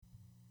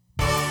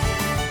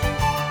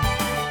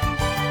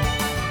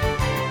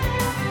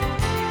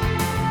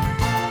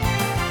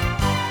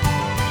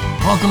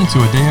Welcome to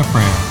a day of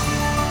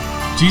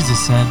prayer. Jesus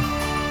said,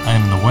 I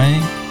am the way,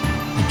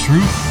 the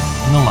truth,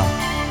 and the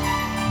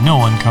life. No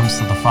one comes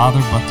to the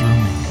Father but through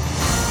me.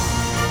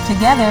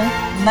 Together,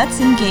 let's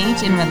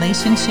engage in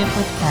relationship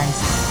with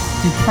Christ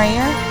through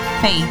prayer,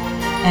 faith,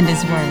 and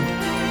His Word.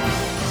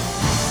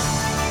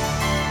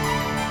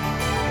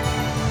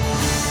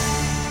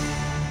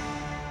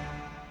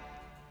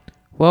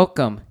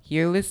 Welcome.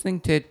 You're listening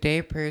to Day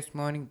of Prayer's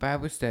morning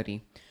Bible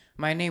study.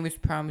 My name is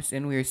Promise,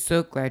 and we are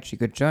so glad you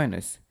could join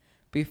us.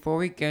 Before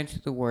we get into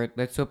the Word,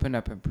 let's open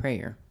up in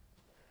prayer.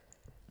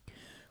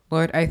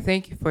 Lord, I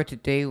thank you for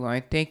today, Lord. I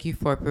thank you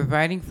for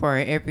providing for our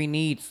every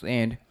needs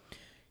and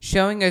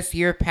showing us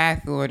your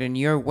path, Lord, and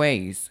your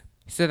ways,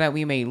 so that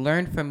we may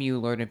learn from you,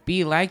 Lord, and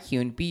be like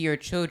you and be your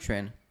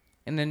children.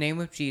 In the name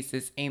of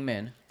Jesus,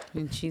 amen.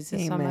 In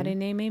Jesus' almighty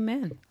name,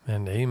 amen.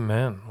 And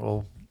amen.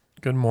 Well,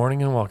 good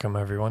morning and welcome,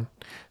 everyone.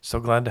 So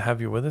glad to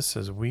have you with us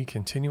as we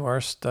continue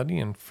our study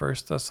in 1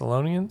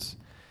 Thessalonians.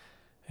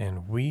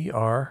 And we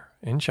are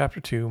in chapter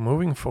 2,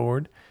 moving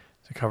forward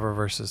to cover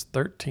verses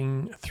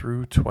 13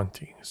 through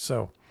 20.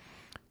 So,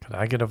 could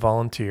I get a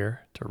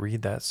volunteer to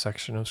read that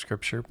section of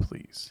Scripture,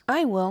 please?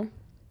 I will.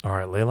 All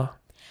right, Layla.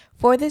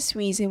 For this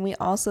reason, we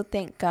also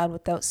thank God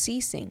without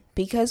ceasing,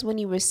 because when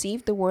you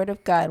received the word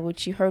of God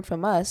which you heard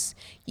from us,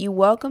 you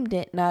welcomed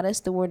it not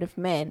as the word of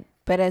men,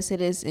 but as it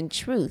is in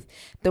truth,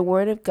 the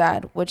word of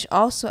God, which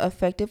also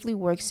effectively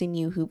works in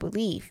you who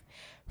believe.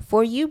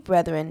 For you,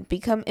 brethren,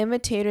 become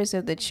imitators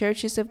of the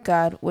churches of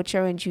God which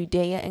are in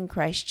Judea in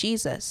Christ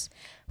Jesus.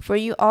 For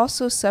you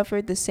also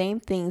suffered the same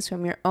things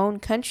from your own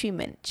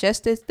countrymen,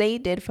 just as they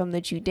did from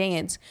the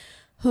Judeans,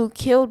 who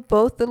killed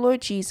both the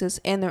Lord Jesus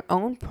and their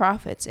own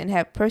prophets, and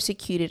have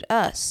persecuted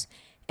us.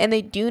 And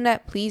they do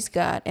not please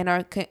God, and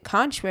are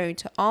contrary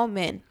to all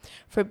men,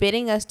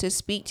 forbidding us to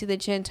speak to the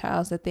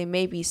Gentiles that they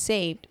may be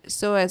saved,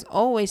 so as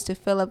always to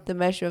fill up the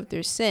measure of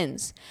their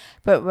sins.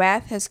 But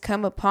wrath has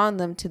come upon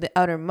them to the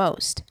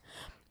uttermost.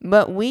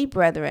 But we,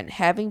 brethren,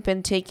 having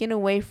been taken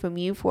away from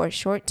you for a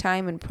short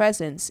time in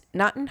presence,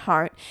 not in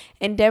heart,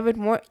 endeavored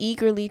more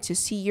eagerly to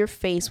see your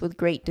face with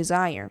great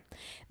desire.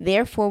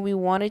 Therefore we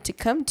wanted to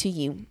come to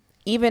you,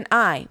 even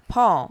I,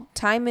 Paul,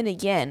 time and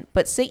again,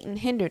 but Satan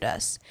hindered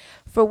us.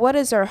 For what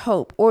is our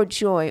hope, or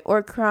joy,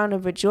 or crown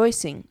of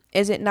rejoicing?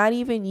 Is it not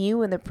even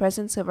you in the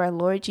presence of our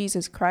Lord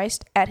Jesus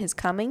Christ at his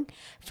coming?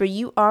 For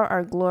you are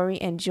our glory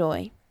and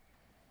joy.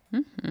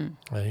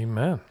 Mm-hmm.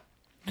 Amen.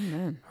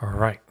 Amen. All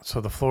right,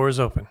 so the floor is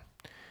open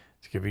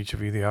to give each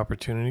of you the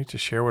opportunity to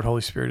share what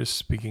Holy Spirit is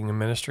speaking and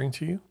ministering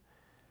to you,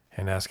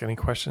 and ask any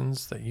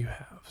questions that you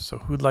have. So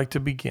who'd like to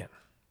begin?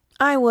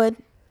 I would.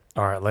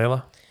 All right,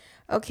 Layla.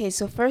 Okay,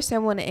 so first I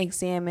want to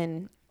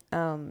examine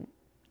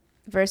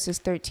verses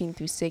 13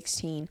 through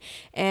 16.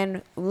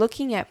 And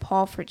looking at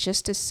Paul for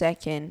just a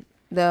second,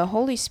 the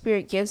Holy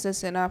Spirit gives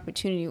us an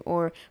opportunity,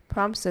 or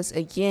prompts us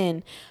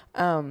again,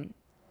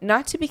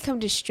 not to become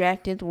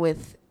distracted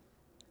with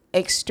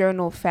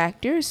external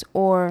factors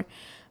or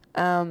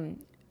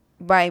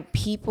by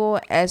people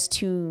as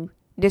to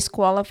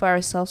disqualify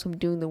ourselves from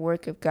doing the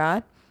work of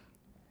God.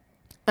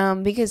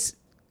 Because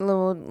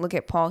look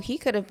at Paul. He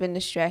could have been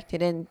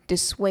distracted and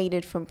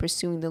dissuaded from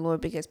pursuing the Lord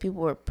because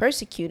people were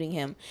persecuting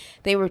him.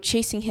 They were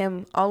chasing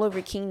him all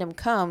over Kingdom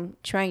Come,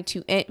 trying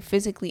to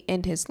physically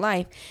end his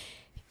life.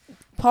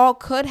 Paul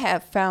could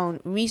have found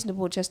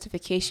reasonable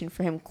justification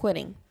for him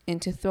quitting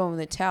and to throw in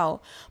the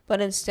towel.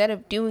 But instead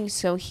of doing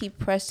so, he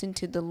pressed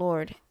into the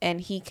Lord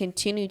and he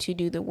continued to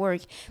do the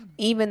work.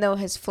 Even though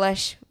his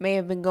flesh may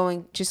have been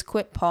going, just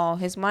quit, Paul.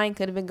 His mind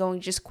could have been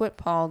going, just quit,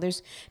 Paul.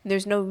 There's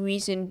no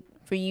reason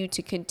for you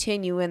to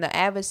continue. And the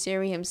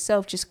adversary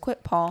himself, just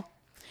quit, Paul.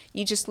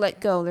 You just let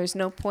go. There's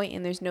no point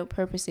and there's no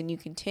purpose in you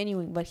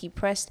continuing. But he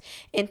pressed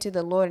into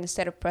the Lord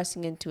instead of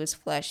pressing into his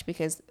flesh,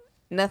 because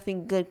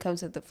nothing good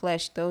comes of the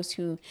flesh. Those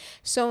who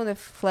sow in the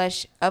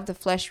flesh of the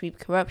flesh reap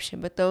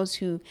corruption, but those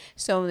who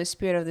sow in the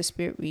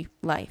spirit reap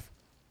life.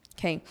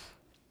 Okay.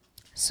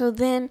 So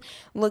then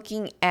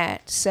looking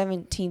at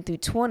 17 through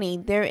 20,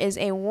 there is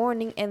a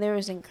warning and there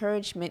is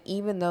encouragement,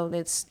 even though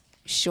it's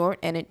short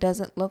and it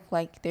doesn't look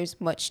like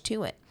there's much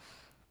to it.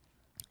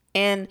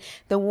 And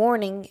the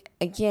warning,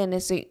 again,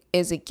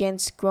 is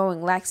against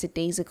growing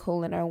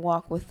lackadaisical in our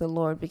walk with the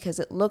Lord, because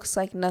it looks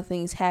like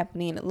nothing's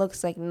happening. It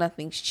looks like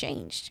nothing's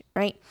changed,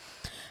 right?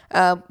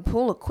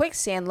 Pool of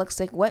quicksand looks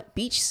like wet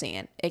beach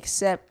sand,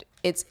 except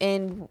it's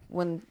in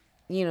when,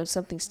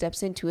 something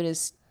steps into it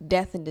is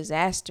death and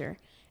disaster.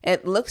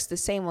 It looks the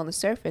same on the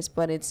surface,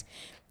 but it's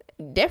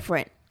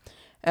different.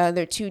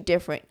 They're two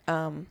different,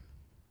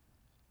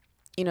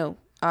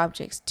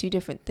 objects, two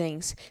different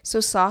things. So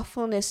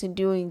slothfulness in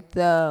doing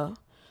the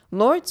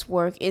Lord's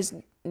work is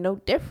no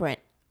different.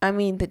 I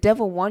mean, the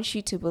devil wants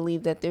you to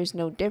believe that there's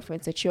no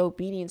difference, that your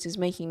obedience is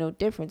making no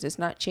difference. It's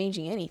not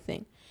changing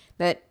anything,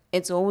 that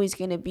it's always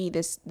going to be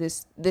this,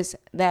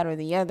 that, or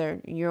the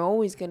other. You're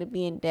always going to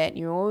be in debt.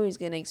 You're always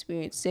going to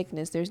experience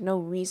sickness. There's no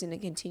reason to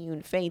continue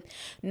in faith,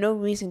 no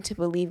reason to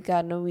believe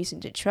God, no reason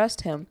to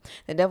trust him.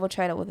 The devil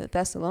tried it with the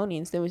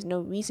Thessalonians. There was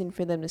no reason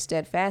for them to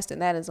steadfast, and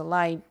that is a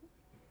lie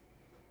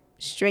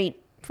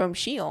straight from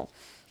Sheol,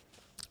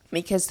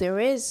 because there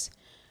is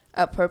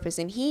a purpose,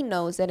 and he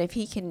knows that if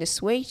he can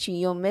dissuade you,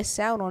 you'll miss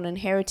out on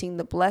inheriting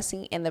the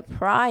blessing and the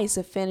prize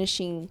of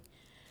finishing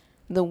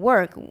the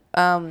work.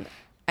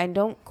 I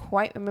don't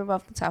quite remember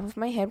off the top of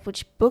my head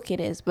which book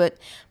it is, but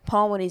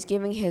Paul, when he's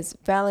giving his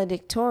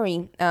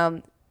valedictory,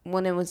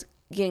 when it was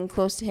getting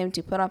close to him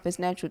to put off his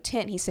natural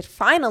tent, he said,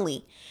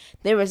 finally,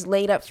 there is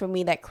laid up for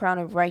me that crown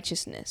of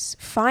righteousness.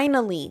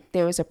 Finally,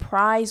 there is a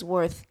prize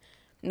worth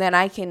that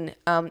I can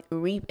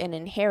reap and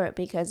inherit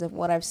because of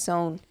what I've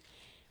sown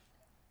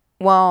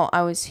while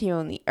I was here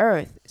on the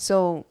earth.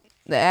 So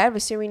the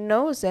adversary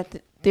knows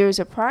that there's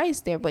a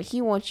prize there, but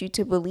he wants you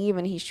to believe,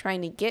 and he's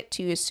trying to get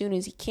to you as soon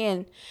as he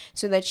can,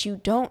 so that you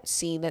don't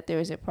see that there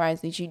is a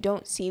prize, that you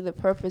don't see the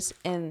purpose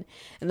and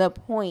the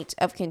point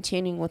of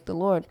continuing with the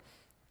Lord.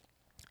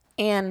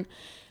 And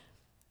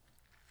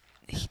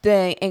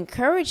the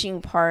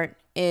encouraging part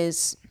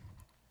is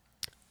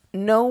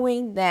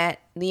knowing that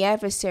the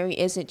adversary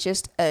isn't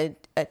just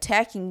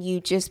attacking you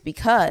just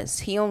because.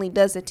 He only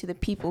does it to the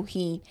people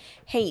he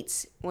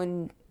hates.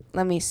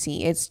 Let me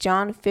see, it's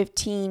John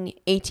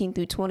 15:18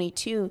 through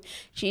 22.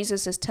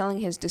 Jesus is telling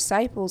his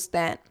disciples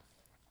that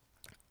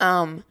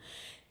the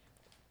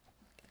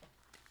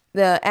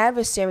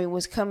adversary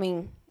was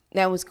coming,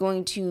 that was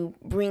going to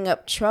bring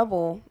up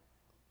trouble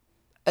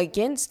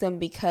against them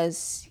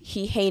because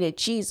he hated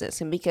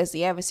Jesus. And because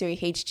the adversary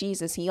hates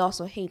Jesus, he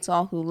also hates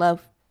all who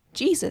love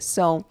Jesus.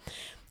 So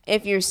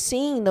if you're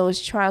seeing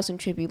those trials and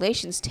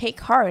tribulations,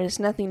 take heart. It's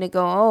nothing to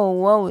go, oh,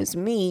 woe is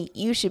me.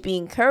 You should be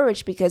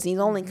encouraged, because he's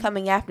only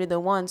coming after the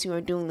ones who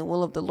are doing the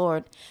will of the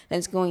Lord.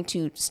 That's going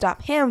to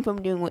stop him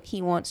from doing what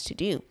he wants to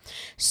do.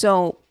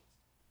 So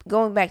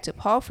going back to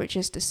Paul for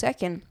just a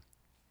second,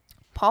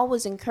 Paul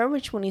was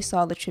encouraged when he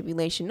saw the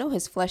tribulation. No,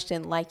 his flesh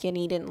didn't like it, and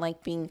he didn't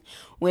like being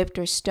whipped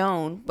or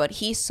stoned, but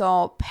he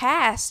saw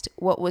past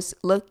what was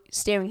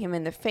staring him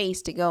in the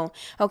face to go,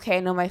 okay, I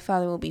know my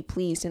Father will be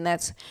pleased, and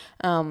that's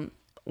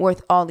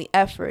worth all the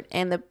effort.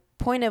 And the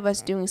point of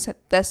us doing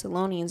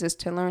Thessalonians is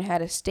to learn how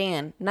to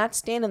stand, not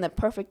stand in the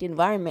perfect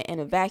environment in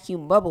a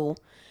vacuum bubble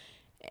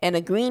in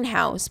a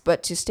greenhouse,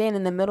 but to stand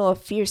in the middle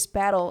of fierce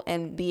battle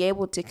and be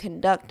able to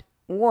conduct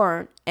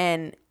war.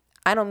 And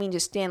I don't mean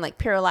just stand like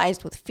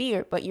paralyzed with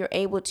fear, but you're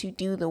able to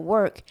do the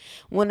work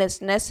when it's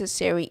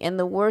necessary in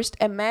the worst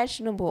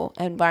imaginable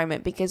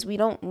environment, because we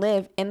don't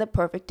live in the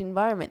perfect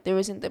environment. There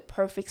isn't the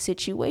perfect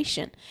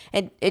situation,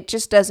 and it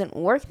just doesn't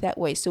work that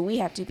way. So we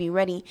have to be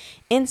ready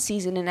in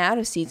season and out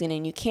of season,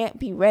 and you can't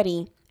be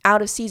ready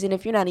out of season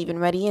if you're not even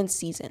ready in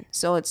season.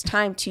 So it's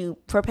time to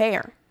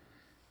prepare.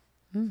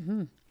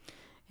 Mm-hmm.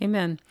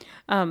 Amen.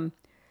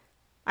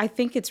 I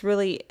think it's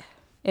really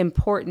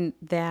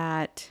important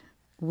that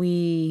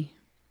we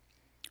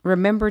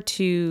remember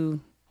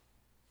to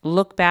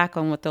look back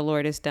on what the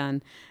Lord has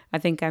done. I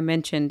think I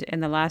mentioned in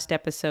the last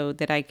episode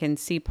that I can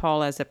see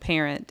Paul as a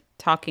parent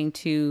talking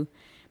to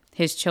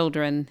his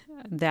children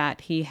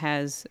that he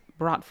has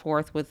brought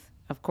forth with,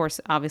 of course,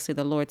 obviously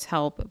the Lord's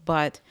help,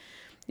 but,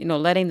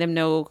 letting them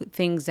know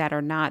things that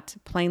are not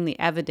plainly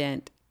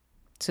evident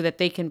so that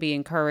they can be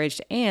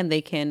encouraged and they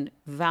can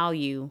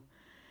value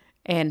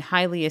and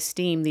highly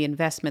esteem the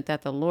investment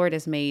that the Lord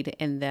has made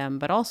in them,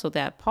 but also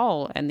that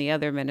Paul and the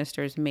other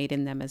ministers made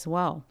in them as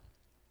well.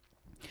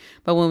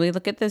 But when we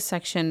look at this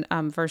section,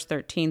 verse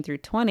 13 through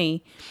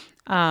 20,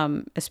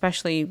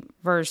 especially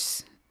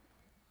verse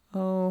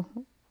 13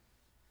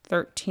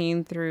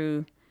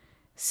 through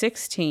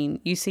 16,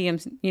 you see him,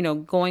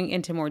 going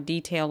into more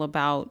detail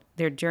about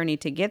their journey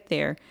to get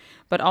there,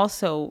 but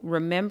also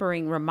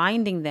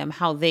reminding them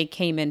how they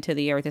came into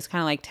the earth. It's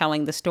kind of like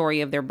telling the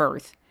story of their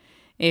birth,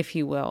 if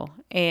you will.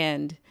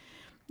 And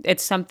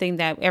it's something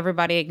that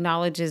everybody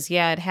acknowledges,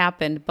 yeah, it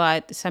happened,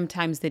 but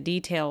sometimes the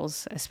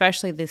details,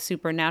 especially the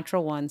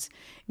supernatural ones,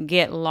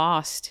 get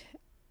lost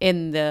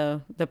in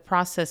the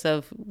process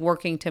of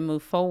working to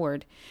move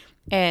forward.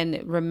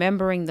 And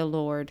remembering the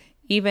Lord,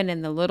 even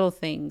in the little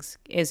things,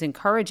 is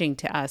encouraging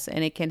to us,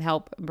 and it can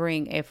help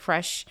bring a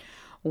fresh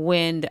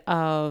wind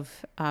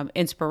of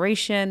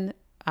inspiration,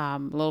 a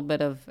little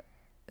bit of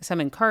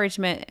some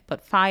encouragement,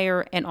 but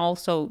fire, and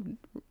also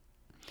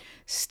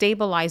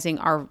stabilizing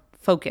our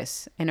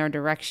focus and our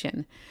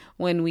direction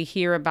when we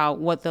hear about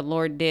what the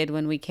Lord did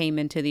when we came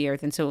into the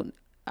earth. And so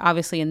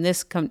obviously in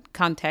this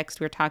context,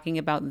 we're talking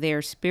about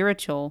their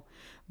spiritual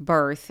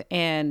birth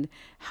and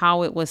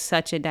how it was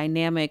such a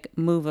dynamic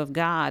move of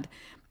God.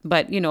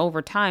 But,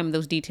 over time,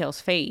 those details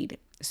fade.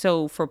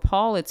 So for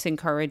Paul, it's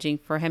encouraging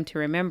for him to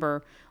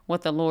remember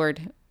what the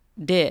Lord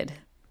did.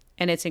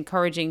 And it's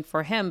encouraging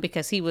for him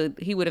because he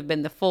would have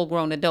been the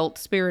full-grown adult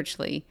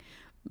spiritually,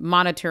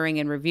 monitoring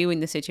and reviewing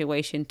the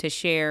situation to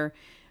share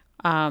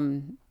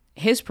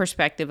his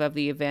perspective of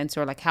the events,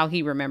 or like how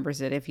he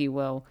remembers it, if you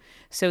will,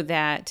 so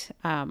that,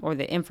 or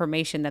the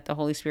information that the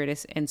Holy Spirit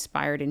has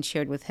inspired and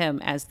shared with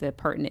him as the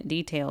pertinent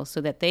details,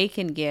 so that they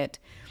can get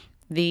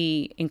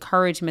the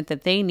encouragement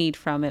that they need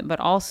from it, but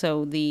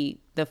also the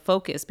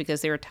focus,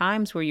 because there are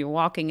times where you're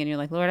walking and you're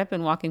like, Lord, I've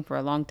been walking for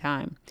a long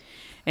time.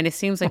 And it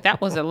seems like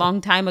that was a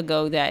long time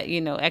ago that,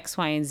 X,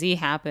 Y, and Z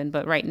happened.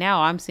 But right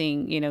now I'm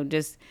seeing,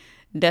 just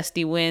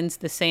dusty winds,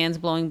 the sand's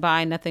blowing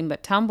by, nothing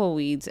but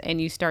tumbleweeds. And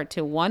you start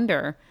to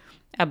wonder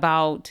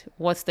about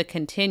what's the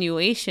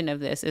continuation of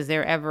this. Is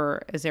there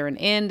an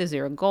end? Is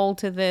there a goal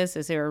to this?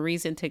 Is there a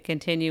reason to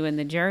continue in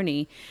the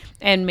journey?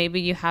 And maybe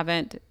you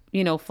haven't,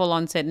 full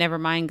on said, never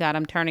mind, God,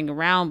 I'm turning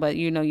around. But,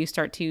 you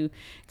start to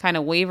kind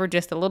of waver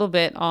just a little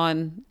bit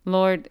on,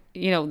 Lord,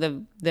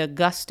 the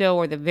gusto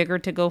or the vigor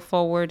to go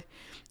forward,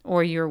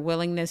 or your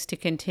willingness to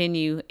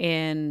continue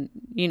in,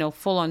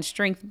 full on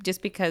strength,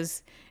 just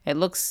because it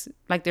looks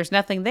like there's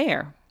nothing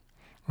there.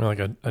 Like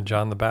a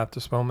John the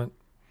Baptist moment,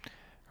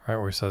 right?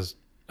 Where he says,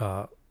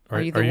 are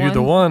you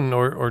the one?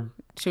 Or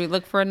should we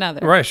look for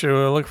another? Right. Should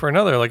we look for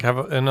another? Like,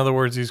 in other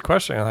words, he's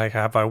questioning, like,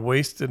 have I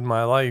wasted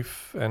my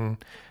life? And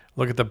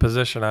look at the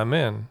position I'm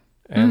in.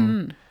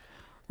 And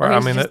right, I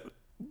mean,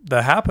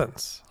 that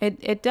happens.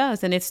 It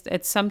does. And it's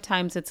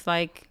sometimes it's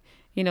like,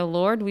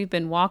 Lord, we've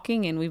been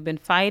walking and we've been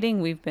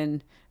fighting. We've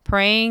been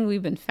praying.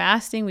 We've been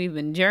fasting. We've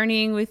been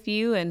journeying with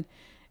you. And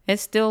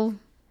it's still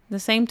the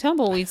same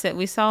tumbleweeds that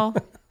we saw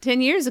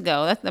 10 years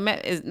ago. As a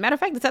matter of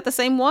fact, is that the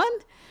same one?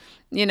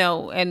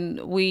 And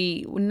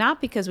we, not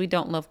because we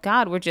don't love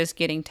God, we're just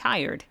getting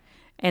tired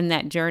in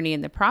that journey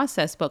in the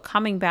process, but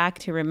coming back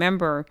to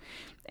remember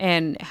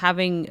and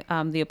having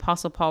the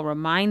Apostle Paul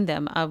remind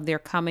them of their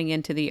coming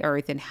into the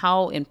earth and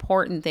how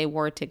important they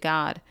were to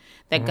God,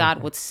 that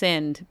God would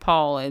send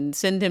Paul and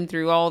send him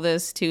through all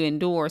this to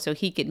endure so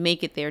he could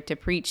make it there to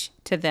preach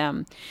to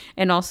them.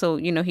 And also,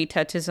 he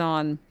touches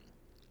on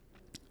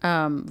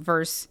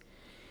verse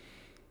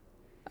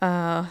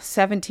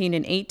 17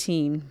 and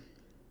 18,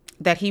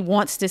 that he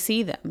wants to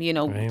see them,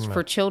 Amen.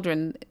 For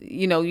children,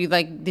 you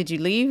like, did you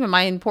leave? Am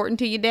I important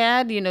to you,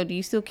 Dad? Do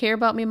you still care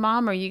about me,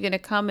 Mom? Are you going to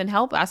come and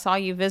help? I saw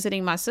you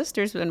visiting my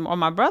sisters or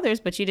my brothers,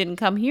 but you didn't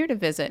come here to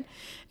visit.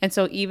 And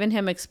so even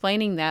him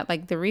explaining that,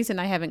 like, the reason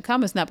I haven't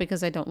come is not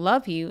because I don't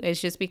love you. It's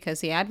just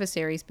because the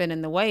adversary's been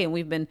in the way, and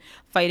we've been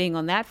fighting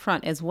on that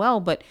front as well.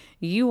 But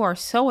you are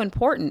so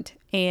important,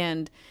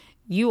 and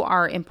you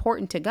are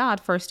important to God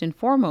first and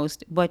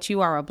foremost, but you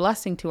are a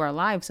blessing to our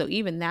lives. So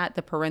even that,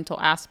 the parental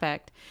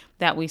aspect,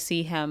 that we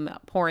see him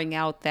pouring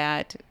out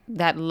that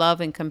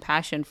love and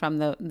compassion from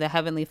the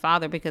Heavenly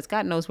Father, because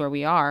God knows where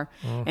we are,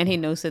 and he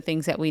knows the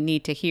things that we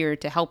need to hear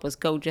to help us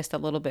go just a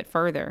little bit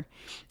further.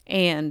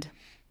 And,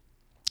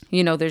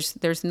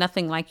 there's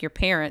nothing like your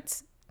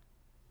parents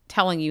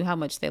telling you how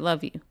much they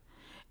love you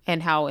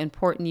and how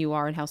important you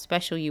are and how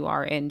special you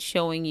are, and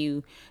showing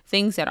you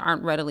things that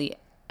aren't readily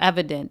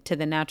evident to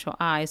the natural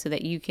eye, so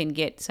that you can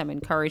get some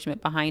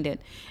encouragement behind it.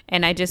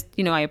 And I just,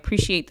 I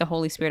appreciate the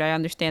Holy Spirit. I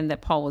understand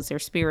that Paul was their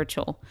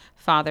spiritual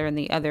father, and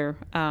the other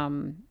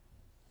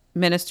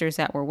ministers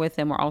that were with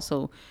him were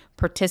also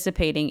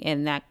participating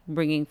in that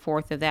bringing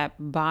forth of that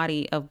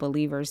body of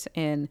believers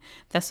in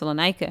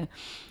Thessalonica.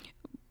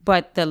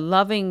 But the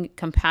loving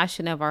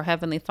compassion of our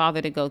Heavenly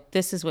Father to go,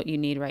 this is what you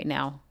need right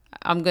now.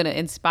 I'm going to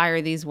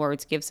inspire these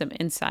words, give some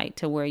insight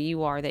to where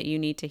you are, that you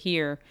need to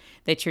hear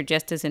that you're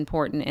just as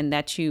important and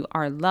that you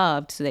are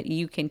loved, so that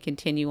you can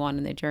continue on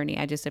in the journey.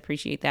 I just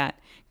appreciate that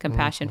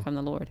compassion from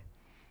the Lord.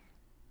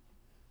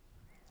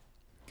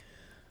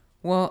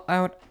 Well,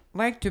 I would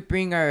like to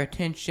bring our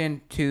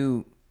attention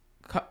to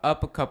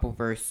up a couple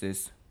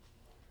verses.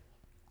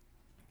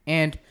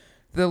 And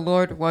the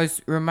Lord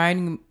was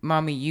reminding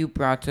Mommy, you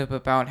brought up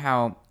about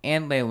how,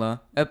 and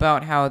Layla,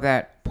 about how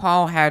that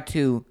Paul had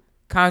to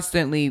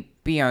constantly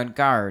be on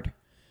guard,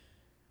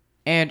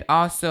 and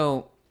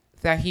also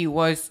that he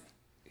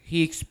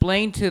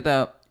explained to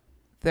the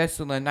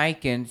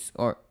Thessalonians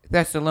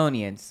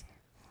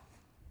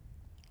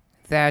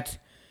that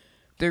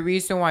the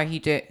reason why he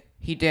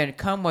didn't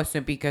come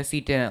wasn't because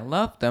he didn't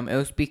love them. It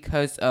was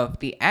because of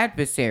the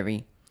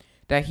adversary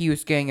that he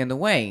was getting in the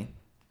way.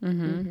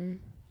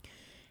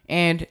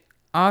 And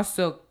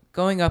also,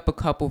 going up a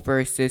couple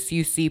verses,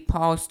 you see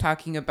Paul's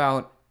talking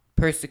about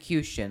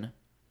persecution.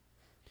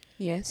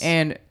 Yes.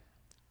 And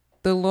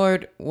the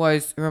Lord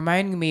was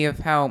reminding me of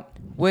how,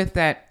 with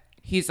that,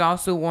 he's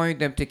also warning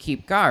them to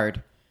keep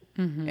guard.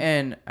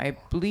 And I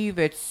believe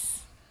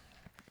it's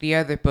the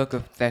other book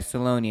of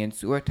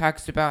Thessalonians, where it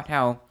talks about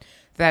how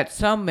that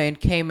some men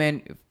came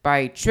in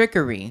by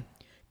trickery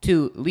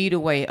to lead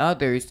away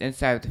others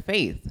inside of the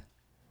faith.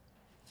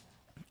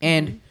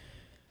 And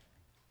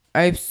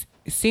I've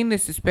seen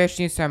this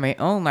especially inside my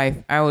own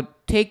life. I would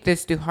take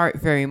this to heart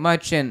very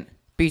much and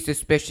be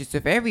suspicious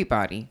of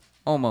everybody,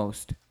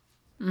 almost.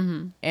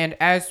 And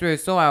as a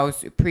result, I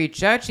was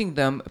prejudging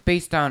them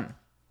based on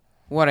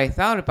what I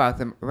thought about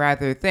them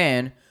rather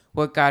than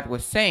what God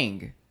was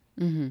saying.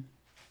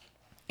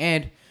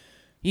 And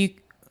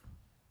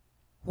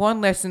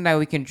one lesson that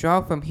we can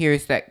draw from here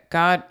is that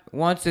God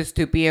wants us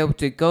to be able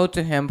to go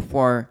to him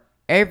for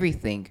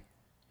everything,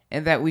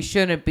 and that we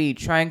shouldn't be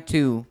trying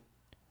to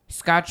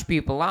scotch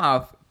people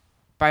off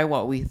by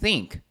what we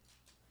think.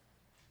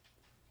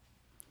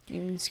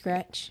 Even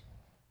scratch.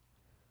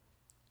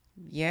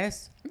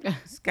 Yes.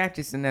 Scotch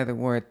is another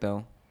word,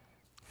 though.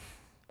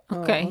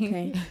 Okay.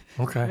 Okay.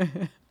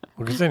 Okay.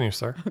 We'll continue,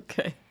 sir.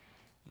 Okay.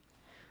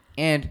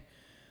 And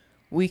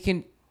we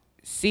can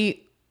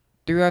see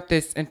throughout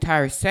this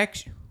entire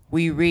section,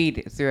 we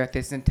read throughout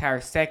this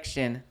entire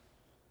section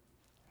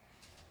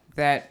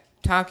that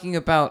talking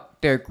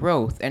about their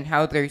growth and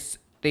how they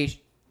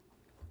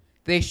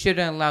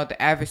shouldn't allow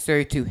the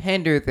adversary to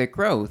hinder their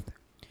growth.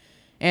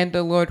 And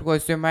the Lord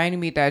was reminding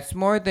me that it's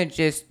more than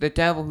just the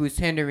devil who's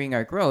hindering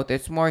our growth.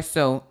 It's more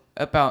so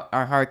about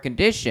our heart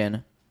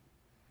condition.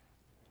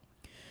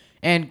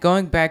 And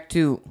going back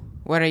to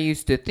what I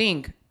used to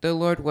think, the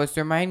Lord was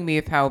reminding me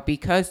of how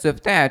because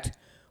of that,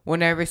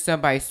 whenever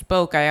somebody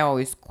spoke, I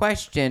always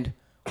questioned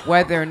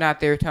whether or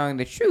not they were telling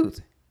the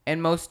truth.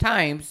 And most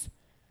times,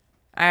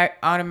 I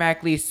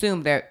automatically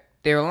assumed that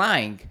they're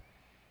lying.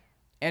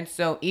 And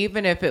so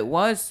even if it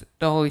was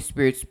the Holy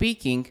Spirit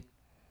speaking,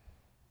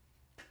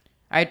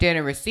 I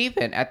didn't receive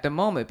it at the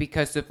moment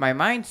because of my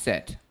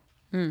mindset.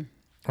 And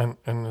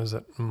is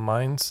it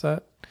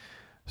mindset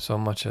so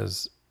much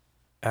as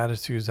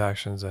attitudes,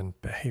 actions, and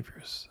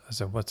behaviors,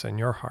 as in what's in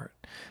your heart,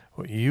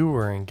 what you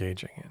were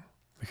engaging in?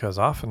 Because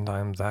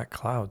oftentimes that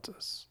clouds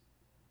us,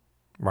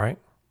 right?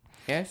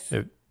 Yes?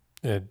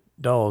 It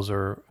dulls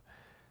or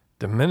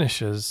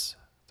diminishes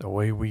the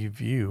way we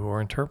view or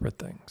interpret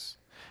things,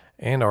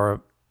 and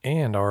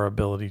our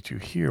ability to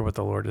hear what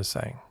the Lord is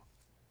saying.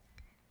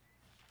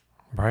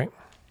 Right?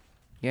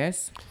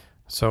 Yes?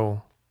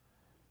 So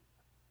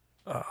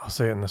I'll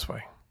say it in this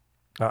way.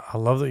 I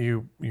love that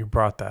you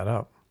brought that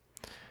up,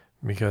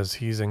 because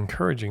he's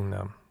encouraging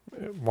them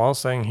while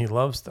saying he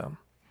loves them.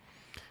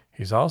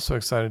 He's also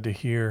excited to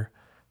hear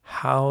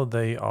how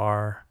they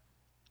are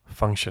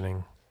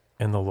functioning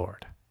in the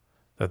Lord,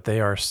 that they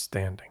are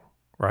standing,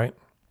 right?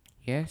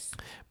 Yes?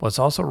 But let's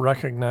also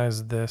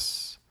recognize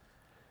this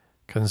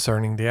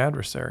concerning the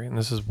adversary. And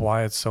this is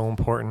why it's so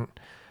important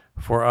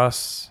for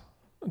us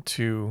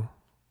to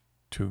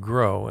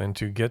grow and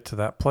to get to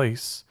that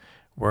place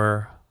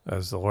where,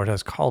 as the Lord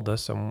has called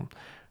us and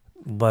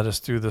led us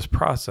through this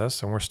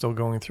process, and we're still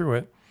going through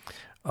it,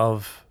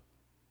 of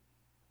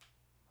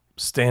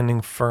standing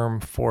firm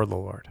for the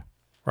Lord,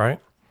 right?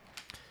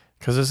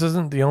 Because this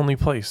isn't the only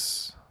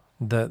place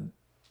that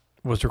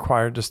was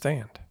required to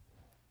stand.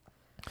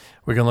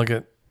 We can look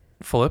at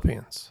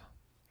Philippians.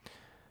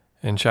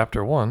 In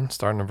chapter 1,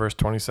 starting in verse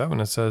 27,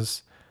 it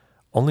says,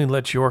 "Only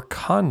let your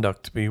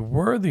conduct be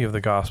worthy of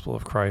the gospel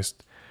of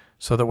Christ,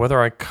 so that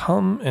whether I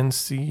come and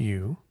see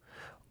you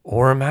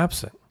or am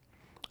absent,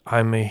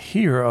 I may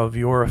hear of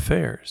your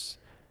affairs,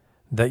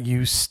 that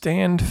you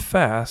stand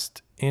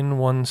fast in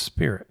one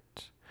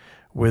spirit,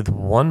 with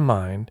one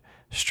mind,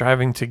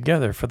 striving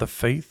together for the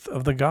faith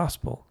of the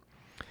gospel,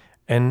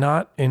 and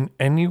not in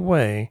any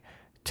way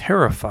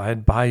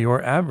terrified by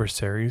your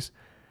adversaries,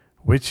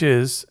 which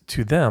is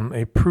to them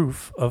a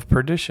proof of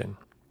perdition,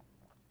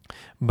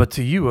 but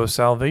to you of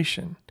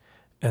salvation,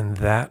 and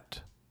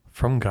that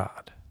from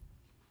God."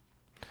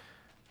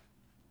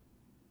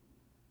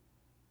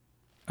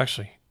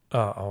 Actually,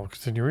 I'll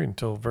continue reading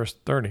until verse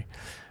 30.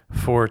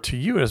 "For to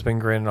you it has been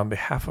granted on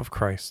behalf of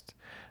Christ,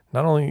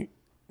 not only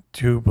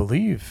to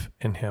believe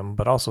in him,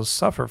 but also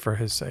suffer for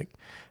his sake,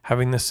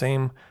 having the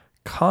same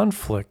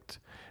conflict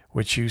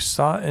which you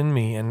saw in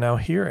me and now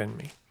hear in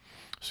me."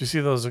 So you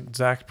see those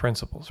exact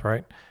principles,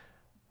 right?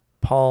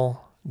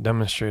 Paul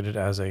demonstrated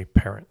as a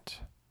parent,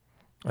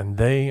 and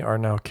they are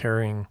now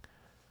carrying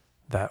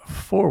that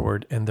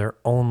forward in their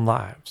own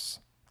lives.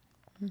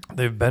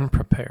 They've been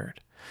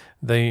prepared.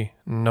 They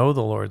know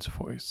the Lord's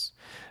voice.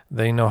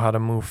 They know how to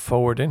move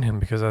forward in him,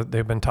 because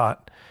they've been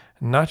taught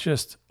not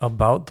just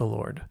about the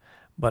Lord,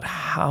 but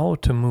how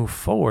to move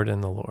forward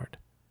in the Lord,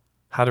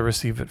 how to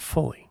receive it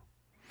fully.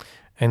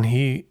 And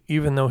he,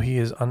 even though he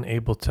is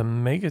unable to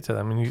make it to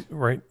them, and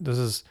right, this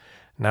is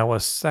now a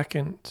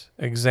second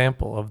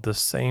example of the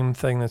same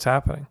thing that's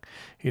happening.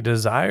 He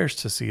desires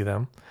to see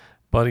them,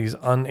 but he's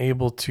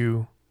unable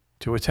to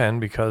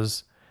attend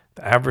because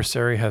the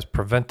adversary has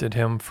prevented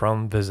him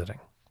from visiting,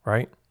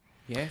 right?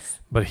 Yes?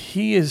 But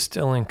he is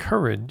still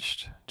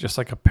encouraged, just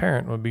like a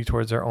parent would be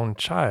towards their own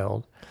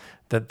child,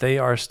 that they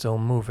are still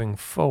moving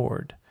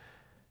forward,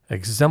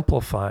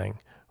 exemplifying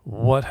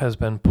what has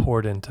been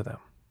poured into them.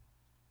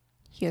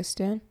 Yes,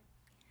 Dad.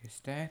 Yes,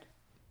 Dad?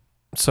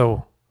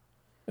 So,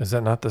 is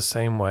that not the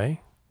same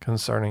way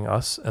concerning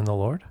us and the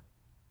Lord?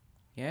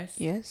 Yes?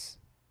 Yes.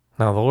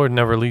 Now, the Lord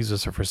never leaves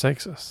us or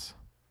forsakes us.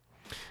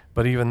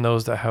 But even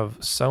those that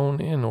have sown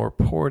in or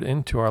poured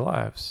into our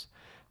lives,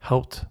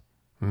 helped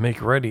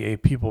make ready a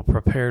people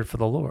prepared for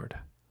the Lord.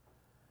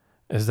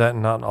 Is that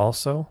not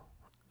also,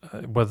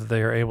 whether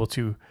they are able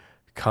to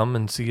come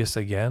and see us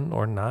again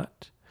or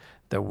not,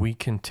 that we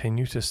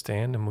continue to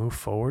stand and move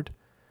forward?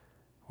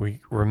 We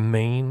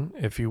remain,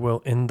 if you will,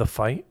 in the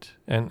fight.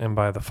 And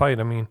by the fight,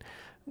 I mean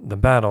the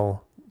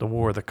battle, the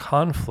war, the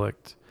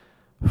conflict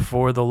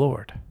for the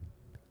Lord.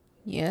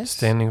 Yes.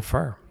 Standing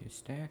firm.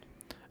 Yes, Dad?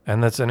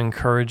 And that's an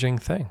encouraging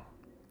thing.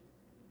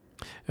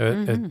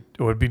 It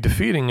would be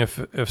defeating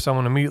if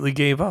someone immediately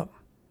gave up.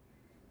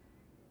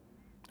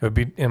 It would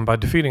be, and by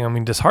defeating, I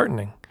mean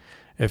disheartening.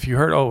 If you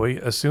heard,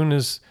 as soon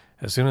as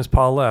as soon as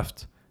Paul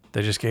left,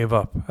 they just gave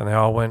up and they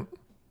all went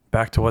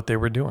back to what they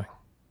were doing.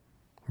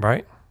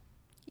 Right?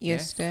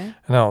 Yes, sir.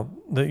 Now,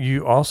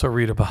 you also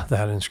read about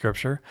that in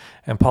Scripture,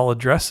 and Paul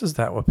addresses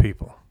that with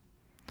people.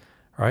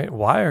 Right?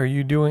 Why are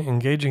you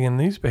engaging in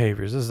these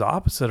behaviors? This is the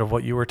opposite of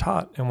what you were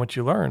taught and what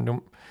you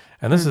learned.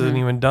 And this isn't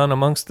even done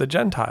amongst the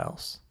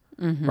Gentiles.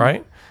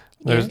 Right?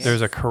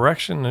 There's a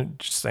correction, the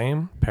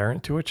same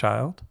parent to a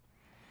child.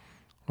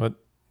 But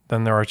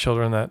then there are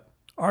children that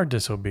are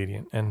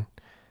disobedient and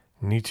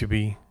need to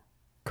be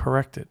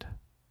corrected.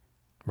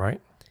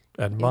 Right?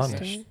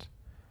 Admonished.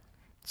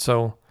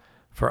 So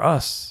for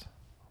us,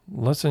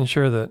 let's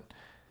ensure that,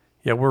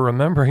 we're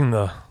remembering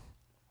the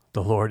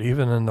Lord,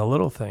 even in the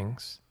little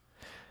things.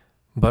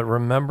 But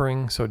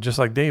remembering, so just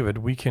like David,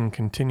 we can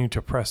continue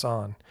to press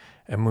on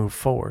and move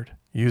forward.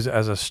 Use it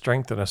as a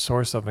strength and a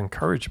source of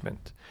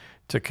encouragement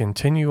to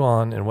continue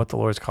on in what the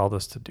Lord's called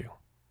us to do.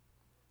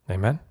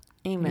 Amen?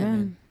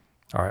 Amen.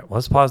 All right, well,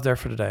 let's pause there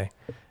for today.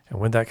 And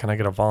with that, can I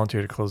get a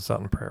volunteer to close us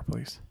out in prayer,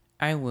 please?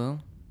 I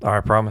will. All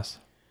right, promise.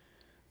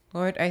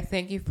 Lord, I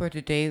thank you for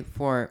today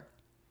for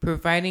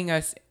providing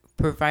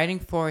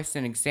for us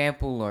an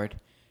example, Lord,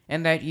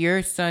 and that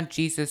your Son,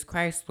 Jesus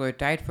Christ, Lord,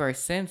 died for our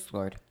sins,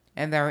 Lord,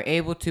 and that we're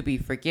able to be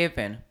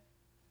forgiven.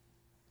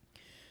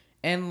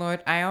 And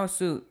Lord, I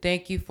also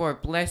thank you for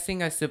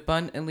blessing us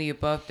abundantly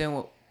above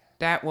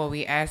that what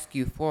we ask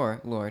you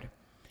for, Lord,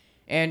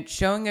 and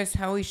showing us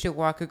how we should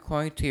walk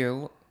according to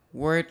your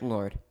word,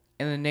 Lord.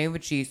 In the name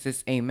of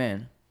Jesus,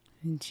 amen.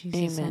 In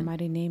Jesus'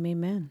 almighty name,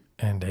 amen.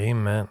 And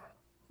amen.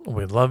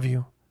 We love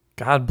you.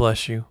 God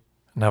bless you.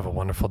 And have a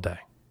wonderful day.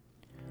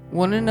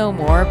 Want to know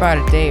more about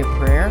a day of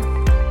prayer?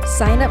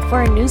 Sign up for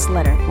our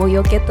newsletter where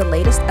you'll get the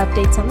latest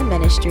updates on the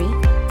ministry,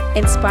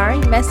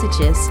 inspiring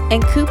messages,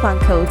 and coupon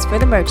codes for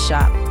the merch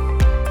shop.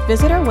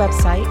 Visit our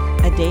website,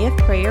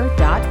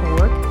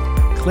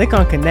 adayofprayer.org. Click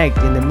on Connect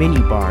in the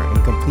menu bar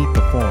and complete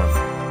the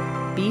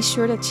form. Be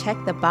sure to check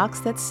the box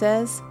that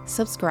says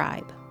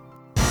subscribe.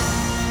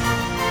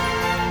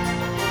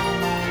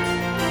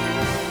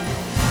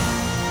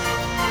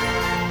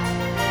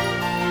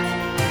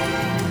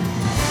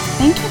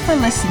 Thank you for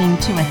listening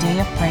to A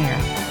Day of Prayer.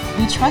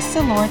 We trust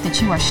the Lord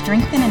that you are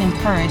strengthened and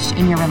encouraged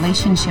in your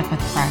relationship with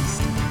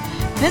Christ.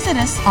 Visit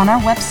us on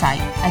our website,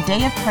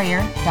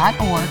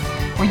 adayofprayer.org,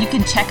 where you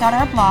can check out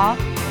our blog,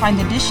 find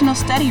additional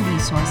study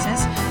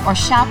resources, or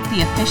shop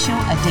the official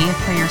A Day of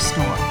Prayer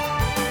store.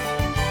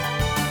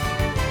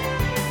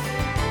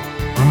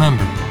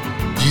 Remember,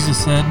 Jesus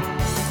said,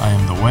 I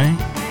am the way,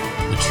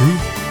 the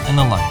truth, and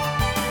the life.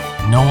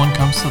 No one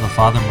comes to the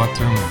Father but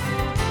through me.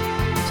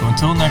 So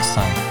until next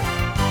time,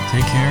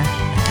 take care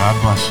and God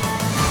bless you.